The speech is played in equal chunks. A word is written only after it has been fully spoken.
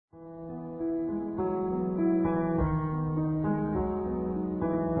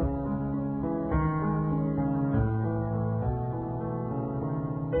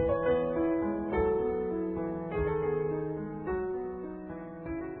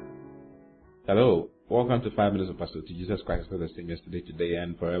Hello, welcome to 5 Minutes of Pastor to Jesus Christ is the same yesterday, today,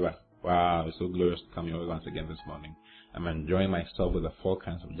 and forever. Wow, it's so glorious to come here once again this morning. I'm enjoying myself with the 4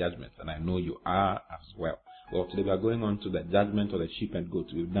 kinds of judgments, and I know you are as well. Well, today we are going on to the judgment of the sheep and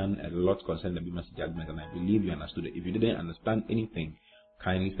goats. We've done a lot concerning the Bema judgment, and I believe you understood it. If you didn't understand anything,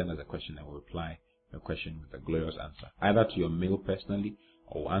 kindly send us a question and we'll reply your question with a glorious answer, either to your mail personally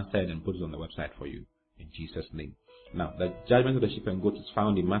or we'll answer it and put it on the website for you in Jesus' name. Now, the judgment of the sheep and goats is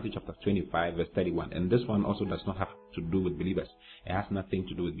found in Matthew chapter 25, verse 31. And this one also does not have to do with believers. It has nothing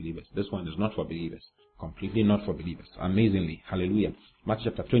to do with believers. This one is not for believers. Completely not for believers. Amazingly. Hallelujah.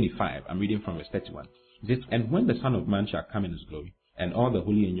 Matthew chapter 25, I'm reading from verse 31. It says, "And when the Son of Man shall come in his glory, and all the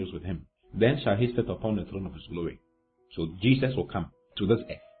holy angels with him, then shall he sit upon the throne of his glory." So Jesus will come to this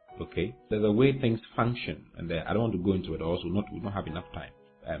earth. Okay? There's a way things function. And I don't want to go into it also. We don't have enough time.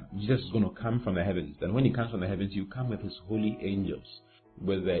 Jesus is going to come from the heavens. And when he comes from the heavens, you come with his holy angels,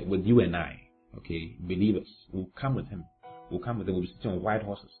 with you and I, okay, believers. We'll come with him. We'll be sitting on white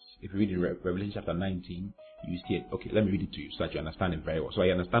horses. If you read in Revelation chapter 19, you see it. Okay, let me read it to you so that you understand it very well. So I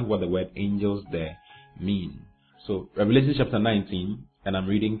understand what the word angels there mean. So Revelation chapter 19, and I'm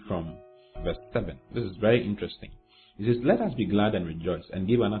reading from verse 7. This is very interesting. It says, "Let us be glad and rejoice and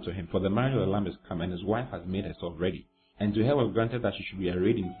give honor to him, for the marriage of the Lamb is come, and his wife has made herself ready. And to her was granted that she should be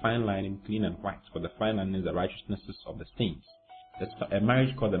arrayed in fine linen, clean and white, for the fine linen is the righteousnesses of the saints." That's a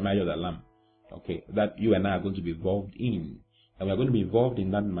marriage called the marriage of the Lamb. Okay, that you and I are going to be involved in. And we are going to be involved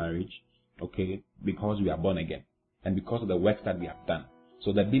in that marriage, okay, because we are born again. And because of the works that we have done.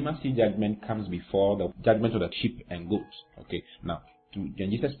 So the Bema judgment comes before the judgment of the sheep and goats. Okay, now, when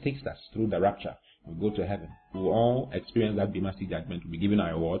Jesus takes us through the rapture, we go to heaven. We will all experience that Bema judgment. We'll be given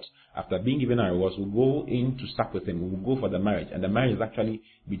our rewards. After being given our rewards, we'll go in to sup with him. We'll go for the marriage. And the marriage is actually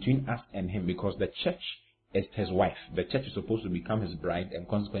between us and him, because the church is his wife. The church is supposed to become his bride and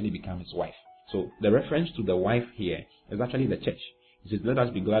consequently become his wife. So the reference to the wife here is actually the church. It says, "Let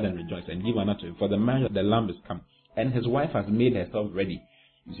us be glad and rejoice and give honor to him, for the marriage of the Lamb is come, and his wife has made herself ready."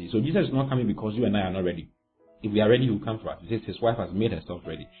 You see, so Jesus is not coming because you and I are not ready. If we are ready, he will come for us. It says his wife has made herself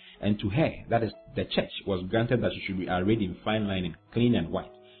ready. And to her, that is the church, was granted that she should be arrayed in fine linen, clean and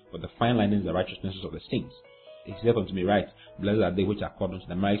white. For the fine linen is the righteousnesses of the saints. He said unto me, "Right, blessed are they which are called unto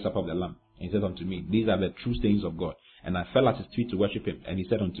the marriage supper of the Lamb." And he said unto me, "These are the true saints of God." And I fell at his feet to worship him. And he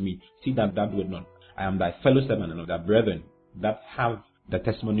said unto me, "See that thou doest not. I am thy fellow servant and of thy brethren that have the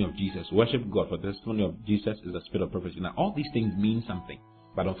testimony of Jesus." Worship God, for the testimony of Jesus is the spirit of prophecy. Now, all these things mean something.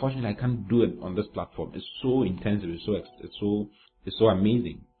 But unfortunately, I can't do it on this platform. It's so intensive. It's so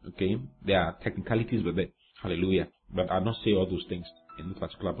amazing. Okay, there are technicalities with it. Hallelujah. But I'll not say all those things in this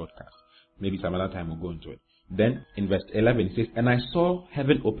particular broadcast. Maybe some other time we'll go into it. Then in verse 11 it says, "And I saw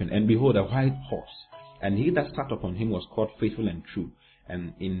heaven open, and behold a white horse, and he that sat upon him was called Faithful and True,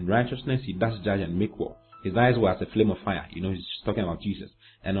 and in righteousness he does judge and make war. His eyes were as a flame of fire." You know, he's talking about Jesus.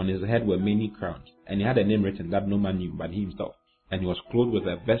 "And on his head were many crowns, and he had a name written that no man knew but he himself. And he was clothed with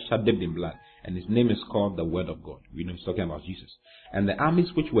a vesture dipped in blood, and his name is called the Word of God." We know he's talking about Jesus. "And the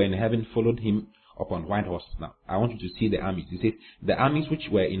armies which were in heaven followed him upon white horses." Now, I want you to see the armies. He says, "The armies which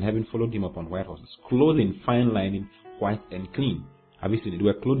were in heaven followed him upon white horses, clothed in fine linen, white and clean." Have you seen it? They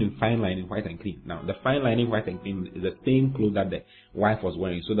were clothed in fine linen, white and clean. Now, the fine linen, white and clean is the same clothes that the wife was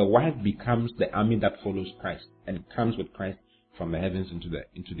wearing. So the wife becomes the army that follows Christ and comes with Christ from the heavens into the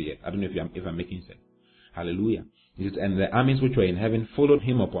earth. I don't know if I'm making sense. Hallelujah. It says, "And the armies which were in heaven followed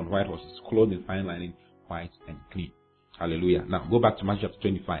him upon white horses, clothed in fine linen, white and clean." Hallelujah. Now go back to Matthew chapter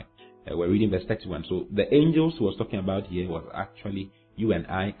 25. We're reading verse 31. So the angels he was talking about here was actually you and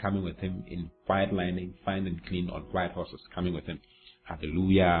I coming with him in white linen, fine and clean, on white horses, coming with him.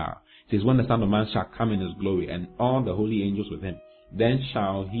 Hallelujah. It says, "When the Son of Man shall come in his glory, and all the holy angels with him, then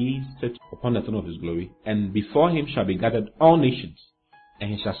shall he sit upon the throne of his glory, and before him shall be gathered all nations,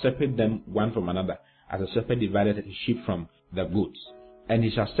 and he shall separate them one from another, as a shepherd divided his sheep from the goats. And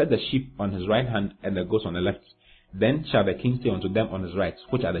he shall set the sheep on his right hand and the goats on the left. Then shall the king say unto them on his right,"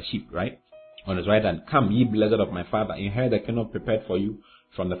 which are the sheep, right? "On his right hand, Come, ye blessed of my Father, inherit the kingdom prepared for you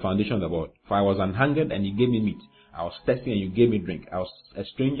from the foundation of the world. For I was an hungered, and you gave me meat. I was thirsty, and you gave me drink. I was a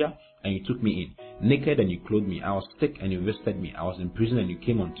stranger, and you took me in. Naked, and you clothed me. I was sick, and you visited me. I was in prison, and you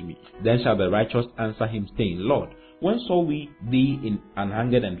came unto me. Then shall the righteous answer him, saying, Lord, when saw we thee an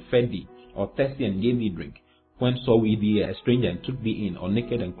hungered and fed thee, or thirsty and gave thee drink? When saw we thee a stranger and took thee in, or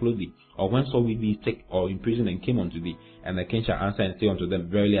naked and clothed thee? Or when saw we thee sick or in prison and came unto thee?" And the king shall answer and say unto them,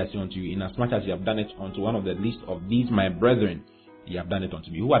 "Verily I say unto you, inasmuch as you have done it unto one of the least of these my brethren, ye have done it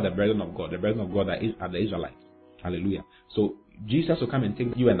unto me." Who are the brethren of God? The brethren of God are the Israelites. Hallelujah. So Jesus will come and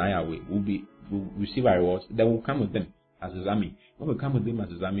take you and I away. We'll receive our rewards. Then we'll come with them as his army. When we come with them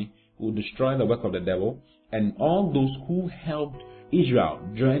as his army, will destroy the work of the devil, and all those who helped Israel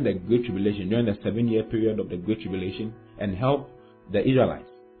during the Great Tribulation, during the 7-year period of the Great Tribulation, and help the Israelites,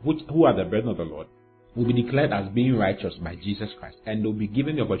 who are the brethren of the Lord, will be declared as being righteous by Jesus Christ, and they'll be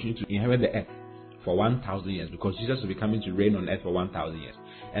given the opportunity to inherit the earth for 1,000 years, because Jesus will be coming to reign on earth for 1,000 years.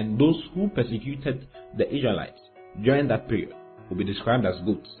 And those who persecuted the Israelites during that period will be described as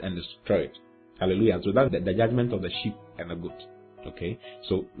goats and destroyed. Hallelujah. So that's the judgment of the sheep and the goat. Okay,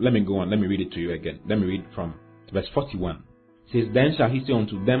 so let me go on. Let me read it to you again. Let me read from verse 41. It says, Then shall he say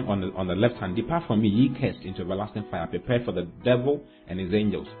unto them on the left hand, Depart from me, ye cursed, into everlasting fire, prepared for the devil and his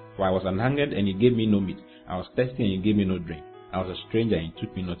angels. For I was an hungered, and ye gave me no meat. I was thirsty, and ye gave me no drink. I was a stranger, and ye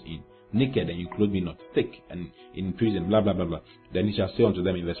took me not in. Naked, and you clothed me not. Sick, and in prison, blah, blah, blah, blah. Then he shall say unto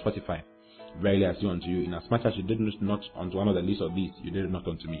them in verse 45, Verily I say unto you, inasmuch as you did not unto one of the least of these, you did it not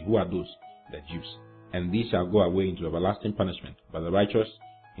unto me. Who are those? The Jews. And these shall go away into everlasting punishment, but the righteous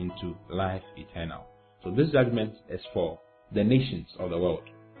into life eternal. So this judgment is for the nations of the world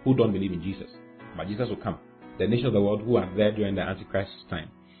who don't believe in Jesus. But Jesus will come. The nations of the world who are there during the Antichrist's time.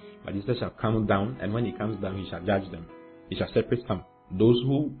 But Jesus shall come down, and when he comes down, he shall judge them. He shall separate some. Those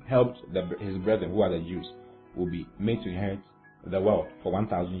who helped his brethren, who are the Jews, will be made to inherit the world for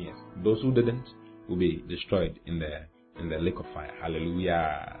 1,000 years. Those who didn't will be destroyed in the lake of fire.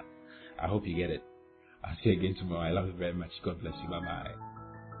 Hallelujah. I hope you get it. I'll see you again tomorrow. I love you very much. God bless you. Bye-bye.